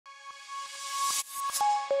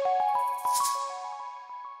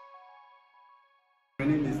My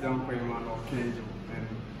name is Danko Emmanuel Kenjo, and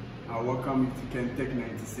I welcome you to Kentech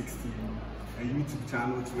 96 TV, a YouTube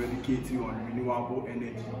channel to educate you on renewable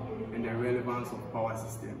energy and the relevance of power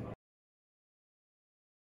system.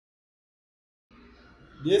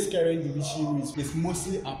 This current division rule is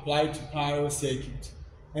mostly applied to parallel circuit,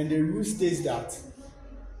 and the rule states that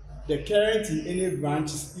the current in any branch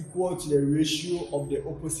is equal to the ratio of the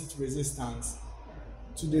opposite resistance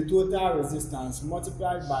to the total resistance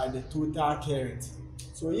multiplied by the total current.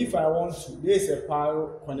 So if I want to, there is a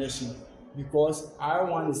parallel connection because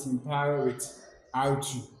R1 is in parallel with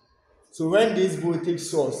R2. So when this voltage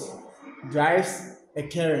source drives a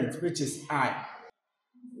current which is I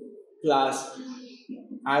plus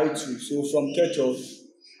I2, so from Kirchhoff,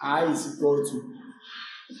 I is equal to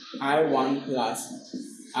I1 plus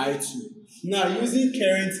I2. Now using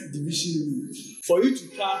current division rule, for you to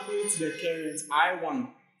calculate the current I1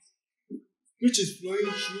 which is flowing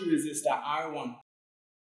through resistor R1,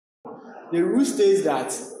 the rule states that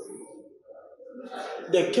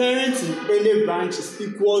the current in any branch is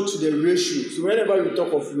equal to the ratio. So whenever we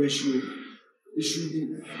talk of ratio, you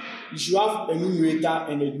should have a numerator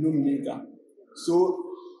and a denominator. So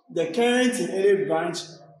the current in any branch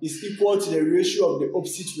is equal to the ratio of the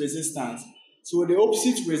opposite resistance. So the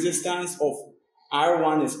opposite resistance of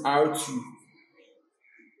R1 is R2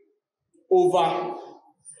 over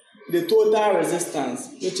the total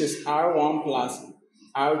resistance, which is R1 plus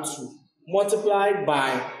R2, multiplied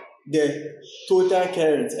by the total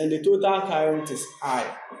current, and the total current is I.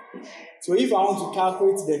 So if I want to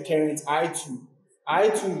calculate the current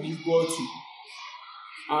I2 will be equal to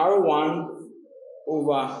R1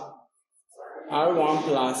 over R1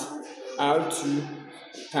 plus R2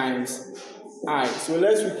 times I. So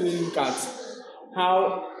let's quickly look at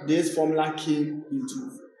how this formula came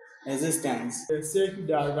into existence. The circuit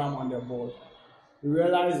diagram on the board, we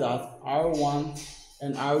realize that R1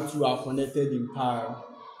 and R2 are connected in parallel,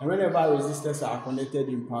 and whenever resistors are connected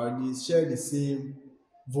in parallel, they share the same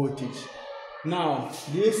voltage. Now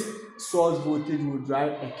this source voltage will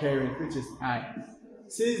drive a current which is I.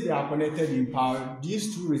 Since they are connected in parallel,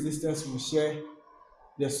 these two resistors will share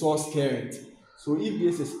the source current. So if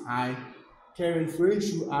this is I, current flowing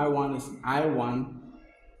through R1 is I1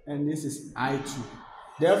 and this is I2.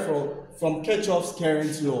 Therefore, from Kirchhoff's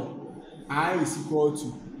current law, I is equal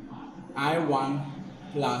to I1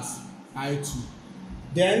 plus I2.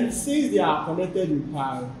 Then, since they are connected in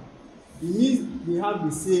parallel, it means they have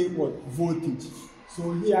the same voltage.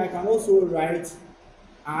 So here I can also write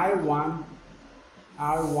I1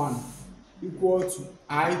 R1 equal to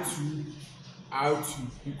I2 R2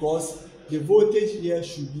 because the voltage here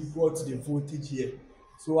should be equal to the voltage here.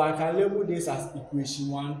 So I can label this as equation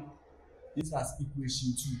 1, this as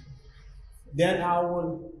equation 2. Then I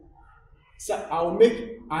will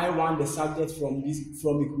make I1 the subject from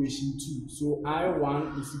equation 2. So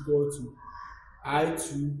I1 is equal to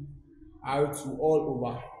I2 R2 all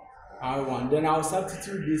over R1. Then I'll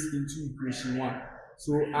substitute this into equation 1.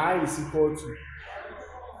 So I is equal to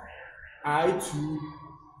I2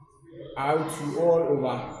 R2 all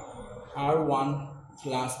over R1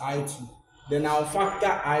 plus I2. Then I'll factor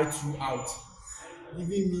I2 out,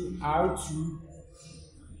 giving me R2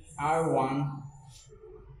 R1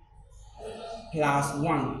 plus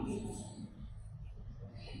 1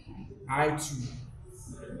 I2.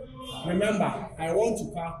 Remember, I want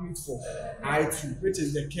to calculate for I2, which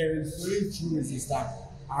is the current flowing through resistor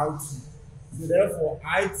R2. So therefore,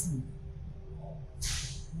 I2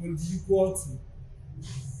 will be equal to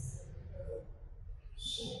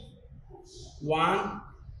 1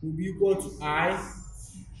 will be equal to I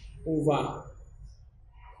over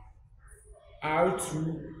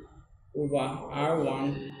R2 over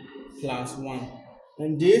R1 plus 1.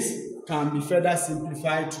 And this can be further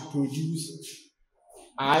simplified to produce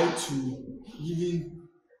I2 giving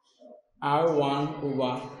R1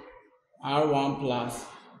 over R1 plus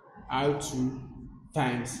R2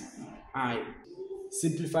 times I.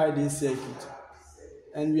 Simplify this circuit.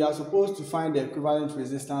 And we are supposed to find the equivalent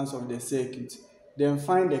resistance of the circuit. Then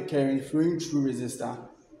find the current flowing through resistor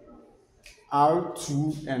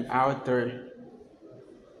R2 and R3.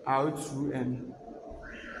 R2 and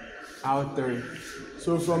R3.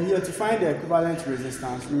 So from here, to find the equivalent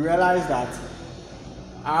resistance, we realize that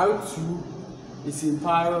R2 is in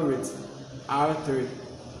parallel with R3.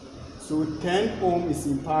 So 10 ohm is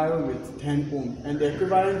in parallel with 10 ohm. And the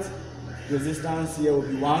equivalent resistance here will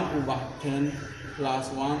be 1 over 10 plus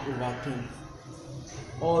 1 over 10.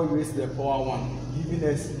 All raised to the power 1, giving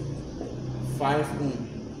us 5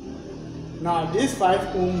 ohm. Now this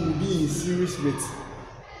 5 ohm will be in series with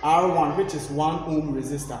R1, which is 1 ohm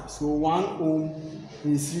resistor. So 1 ohm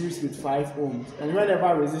in series with 5 ohms. And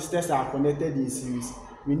whenever resistors are connected in series,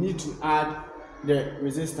 we need to add the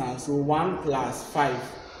resistance. So 1 plus 5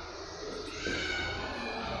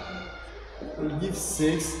 will give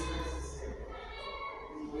 6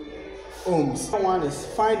 ohms. One is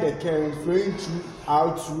find the current flowing through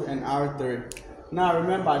R2 and R3. Now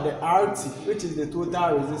remember the RT, which is the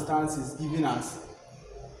total resistance, is giving us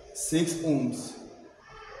 6 ohms.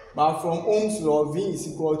 But from Ohm's law, V is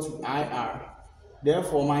equal to IR.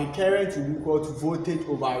 Therefore, my current will be equal to voltage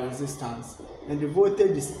over resistance. And the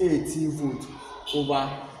voltage is 18 volts over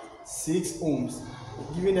 6 ohms,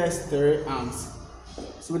 giving us 3 amps.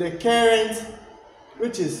 So the current,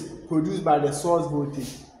 which is produced by the source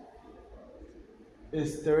voltage,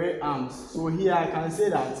 is 3 amps. So here I can say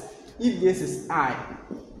that if this is I,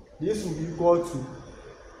 this will be equal to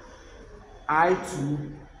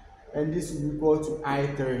I2, and this will be equal to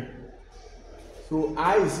I3. So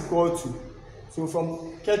I is equal to, so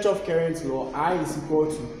from Kirchhoff current law, I is equal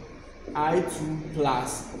to I2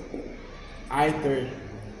 plus I3.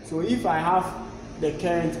 So if I have the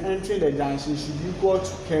current entering the junction, should be equal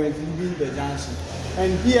to current leaving the junction.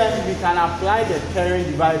 And here we can apply the current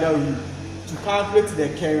divider rule to calculate the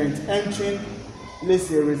current entering, let's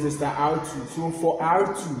say, resistor R2. So for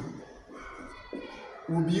R2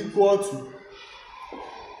 will be equal to,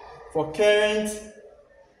 for current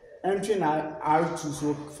entering R2,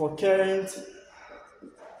 so for current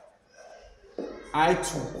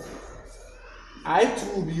I2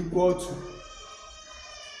 will be equal to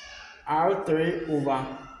R3 over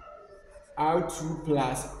R2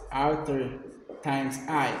 plus R3 times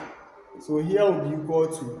I. So here will be equal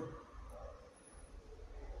to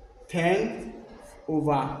 10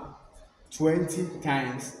 over 20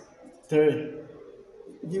 times 3,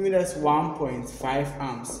 giving us 1.5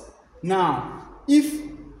 amps. Now, if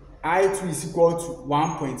I2 is equal to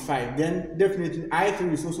 1.5, then definitely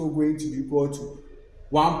I3 is also going to be equal to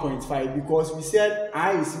 1.5, because we said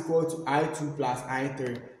I is equal to I2 plus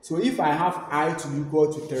I3. So if I have I to be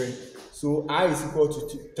equal to 3, so I is equal to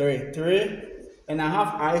 3, and I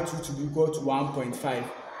have I2 to be equal to 1.5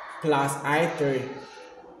 plus I3.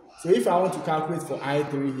 So if I want to calculate for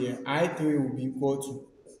I3 here, I3 will be equal to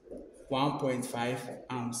 1.5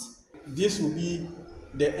 amps. This will be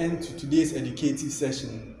the end to today's educative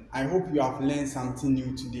session. I hope you have learned something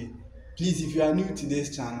new today. Please, if you are new to this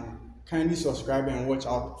channel, kindly subscribe and watch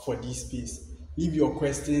out for this space. Leave your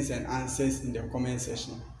questions and answers in the comment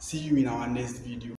section. See you in our next video.